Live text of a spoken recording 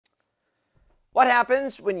What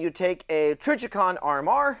happens when you take a Trijicon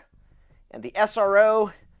RMR and the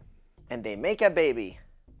SRO and they make a baby?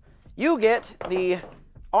 You get the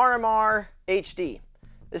RMR-HD.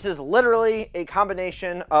 This is literally a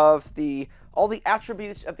combination of all the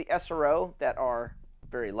attributes of the SRO that are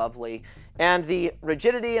very lovely, and the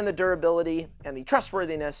rigidity and the durability and the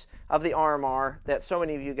trustworthiness of the RMR that so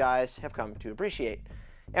many of you guys have come to appreciate.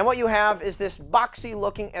 And what you have is this boxy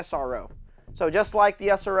looking SRO. So just like the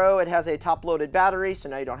SRO, it has a top-loaded battery, so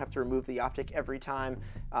now you don't have to remove the optic every time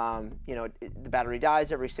the battery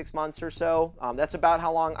dies every 6 months or so. That's about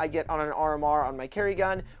how long I get on an RMR on my carry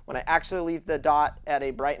gun. When I actually leave the dot at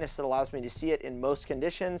a brightness that allows me to see it in most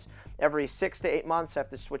conditions, every 6 to 8 months I have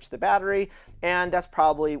to switch the battery, and that's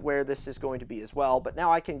probably where this is going to be as well. But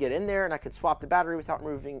now I can get in there and I can swap the battery without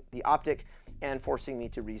removing the optic and forcing me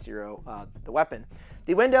to re-zero the weapon.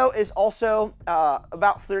 The window is also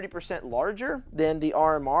about 30% larger than the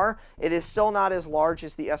RMR. It is still not as large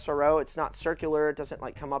as the SRO. It's not circular. It doesn't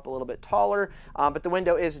like come up a little bit taller, but the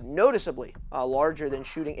window is noticeably larger than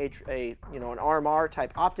shooting an RMR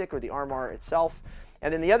type optic or the RMR itself.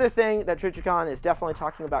 And then the other thing that Trijicon is definitely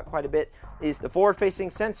talking about quite a bit is the forward-facing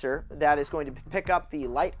sensor that is going to pick up the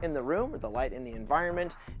light in the room or the light in the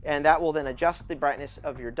environment, and that will then adjust the brightness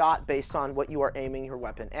of your dot based on what you are aiming your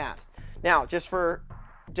weapon at. Now, just for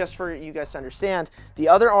you guys to understand, the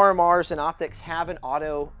other RMRs and optics have an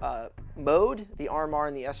auto mode, the RMR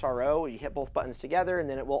and the SRO, where you hit both buttons together and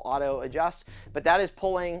then it will auto adjust, but that is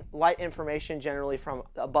pulling light information generally from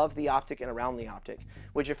above the optic and around the optic,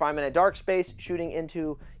 which if I'm in a dark space shooting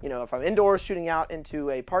into, if I'm indoors shooting out into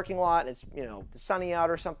a parking lot and it's, sunny out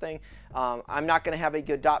or something, I'm not going to have a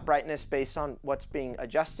good dot brightness based on what's being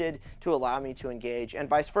adjusted to allow me to engage, and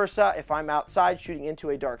vice versa. If I'm outside shooting into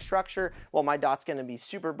a dark structure, well, my dot's going to be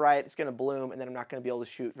super bright, it's going to bloom, and then I'm not going to be able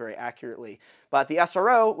to shoot very accurately. But the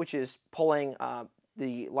SRO, which is pulling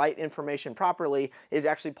the light information properly, is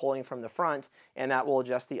actually pulling from the front, and that will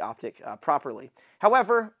adjust the optic properly.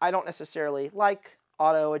 However, I don't necessarily like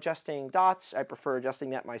auto adjusting dots. I prefer adjusting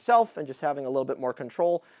that myself and just having a little bit more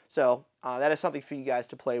control. So that is something for you guys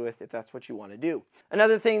to play with if that's what you want to do.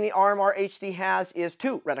 Another thing the RMR-HD has is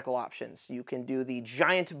 2 reticle options. You can do the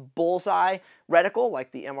giant bullseye reticle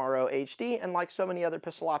like the MRO-HD and like so many other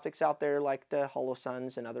pistol optics out there like the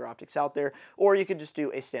HoloSuns and other optics out there, or you could just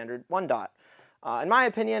do a standard 1 dot. In my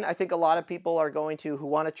opinion, I think a lot of people are going to, who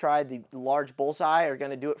want to try the large bullseye, are going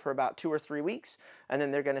to do it for about 2 or 3 weeks, and then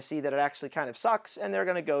they're going to see that it actually kind of sucks, and they're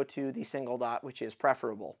going to go to the single dot, which is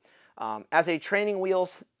preferable. As a training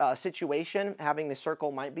wheels situation, having the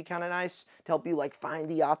circle might be kind of nice to help you find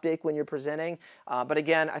the optic when you're presenting. But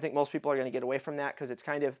again, I think most people are going to get away from that because it's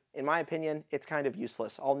kind of, in my opinion, it's kind of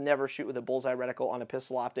useless. I'll never shoot with a bullseye reticle on a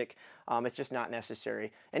pistol optic. It's just not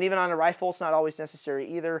necessary. And even on a rifle, it's not always necessary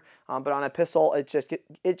either. But on a pistol, it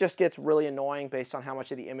just gets really annoying based on how much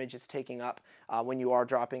of the image it's taking up when you are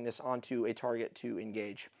dropping this onto a target to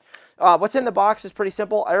engage. What's in the box is pretty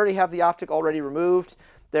simple. I already have the optic already removed.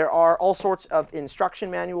 There are all sorts of instruction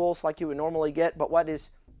manuals like you would normally get, but what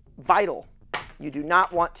is vital, you do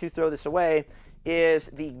not want to throw this away, is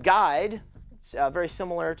the guide. It's very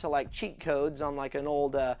similar to cheat codes on an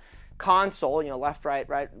old console, left, right,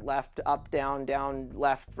 right, left, up, down, down,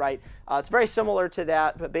 left, right. It's very similar to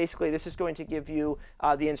that, but basically this is going to give you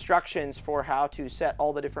the instructions for how to set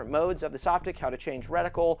all the different modes of this optic, how to change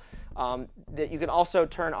reticle. That you can also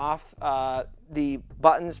turn off the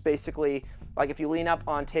buttons, basically. Like if you lean up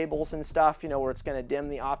on tables and stuff, where it's going to dim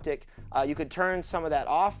the optic, you could turn some of that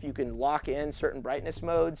off. You can lock in certain brightness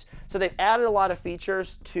modes. So they've added a lot of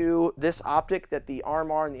features to this optic that the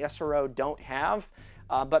RMR and the SRO don't have.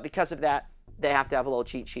 But because of that, they have to have a little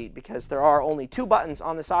cheat sheet because there are only 2 buttons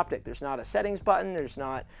on this optic. There's not a settings button. There's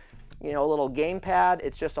not a little gamepad.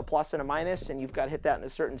 It's just a plus and a minus, and you've got to hit that in a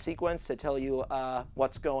certain sequence to tell you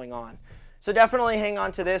what's going on. So definitely hang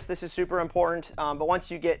on to this. This is super important. But once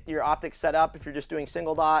you get your optics set up, if you're just doing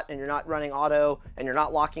single dot and you're not running auto and you're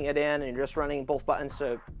not locking it in and you're just running both buttons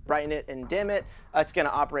to brighten it and dim it, it's going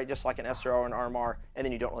to operate just like an SRO or an RMR, and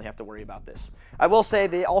then you don't really have to worry about this. I will say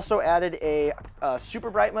they also added a super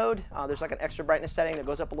bright mode. There's an extra brightness setting that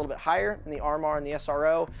goes up a little bit higher than the RMR and the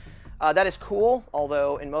SRO. That is cool,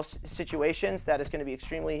 although in most situations that is going to be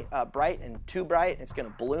extremely bright and too bright. It's going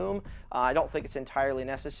to bloom. I don't think it's entirely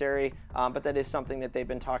necessary, but that is something that they've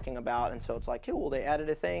been talking about, and so it's like, cool, they added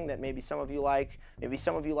a thing that maybe some of you like. Maybe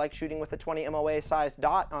some of you like shooting with a 20 MOA sized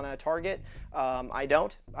dot on a target. I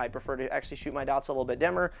don't. I prefer to actually shoot my dots a little bit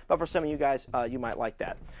dimmer, but for some of you guys, you might like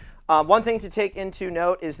that. One thing to take into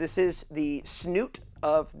note is this is the snoot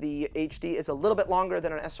of the HD is a little bit longer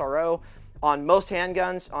than an SRO. On most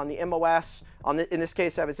handguns, on the MOS, in this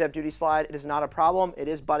case I have a ZEV duty slide, it is not a problem. It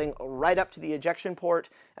is butting right up to the ejection port,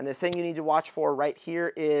 and the thing you need to watch for right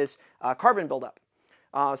here is carbon buildup.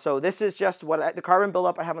 So this is just what the carbon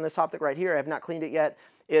buildup I have on this optic right here, I have not cleaned it yet,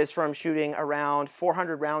 is from shooting around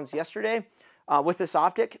 400 rounds yesterday. With this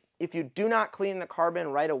optic, if you do not clean the carbon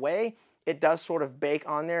right away, it does sort of bake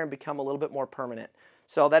on there and become a little bit more permanent.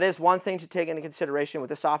 So that is one thing to take into consideration with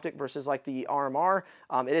this optic versus like the RMR.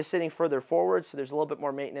 It is sitting further forward, so there's a little bit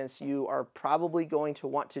more maintenance you are probably going to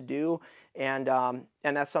want to do, and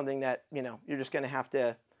that's something that, you know, you're just going to have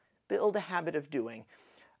to build a habit of doing.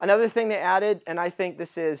 Another thing they added, and I think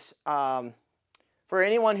this is, for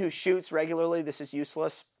anyone who shoots regularly, this is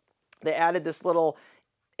useless. They added this little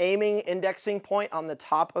aiming indexing point on the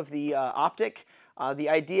top of the optic. The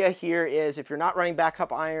idea here is if you're not running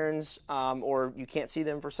backup irons or you can't see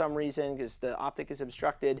them for some reason because the optic is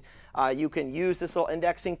obstructed, you can use this little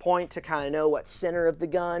indexing point to kind of know what center of the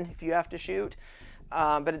gun if you have to shoot.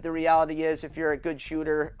 But the reality is if you're a good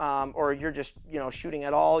shooter or you're just, you know, shooting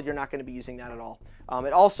at all, you're not going to be using that at all.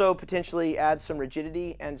 It also potentially adds some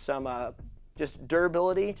rigidity and some just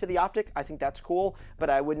durability to the optic. I think that's cool,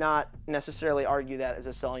 but I would not necessarily argue that as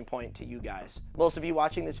a selling point to you guys. Most of you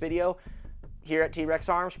watching this video here at T.REX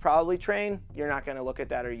Arms probably train. You're not going to look at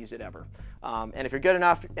that or use it ever. And if you're good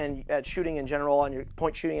enough and at shooting in general and you're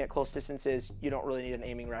point shooting at close distances, you don't really need an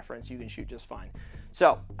aiming reference. You can shoot just fine.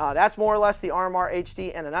 So that's more or less the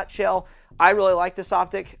RMR-HD in a nutshell. I really like this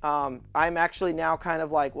optic. I'm actually now kind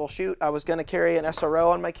of like, well, shoot, I was going to carry an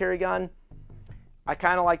SRO on my carry gun. I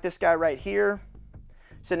kind of like this guy right here.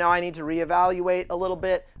 So now I need to reevaluate a little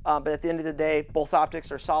bit, but at the end of the day, both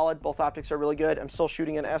optics are solid. Both optics are really good. I'm still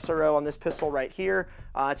shooting an SRO on this pistol right here.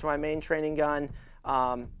 It's my main training gun.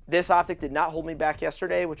 This optic did not hold me back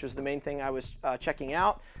yesterday, which was the main thing I was checking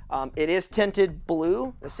out. It is tinted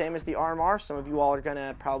blue, the same as the RMR. Some of you all are going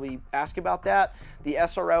to probably ask about that. The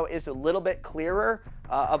SRO is a little bit clearer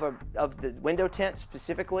of the window tint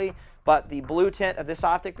specifically, but the blue tint of this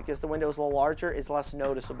optic, because the window is a little larger, is less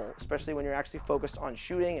noticeable, especially when you're actually focused on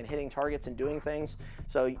shooting and hitting targets and doing things.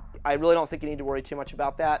 So I really don't think you need to worry too much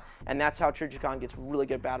about that, and that's how Trijicon gets really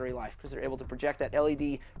good battery life, because they're able to project that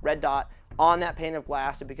LED red dot on that pane of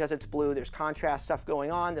glass, and because it's blue, there's contrast stuff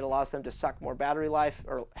going on that allows them to suck more battery life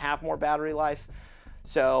or have more battery life.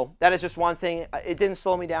 So that is just one thing. It didn't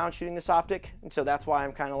slow me down shooting this optic, and so that's why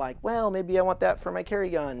I'm kind of like, well, maybe I want that for my carry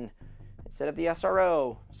gun instead of the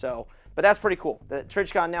SRO. So, but that's pretty cool. The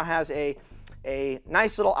Trijicon now has a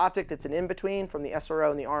nice little optic that's an in-between from the SRO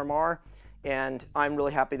and the RMR, and I'm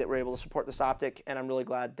really happy that we're able to support this optic, and I'm really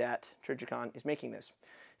glad that Trijicon is making this.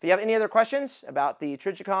 If you have any other questions about the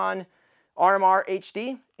Trijicon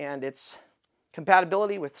RMR-HD and its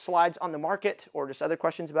compatibility with slides on the market, or just other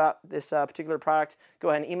questions about this particular product,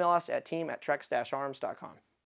 go ahead and email us at team@trex-arms.com.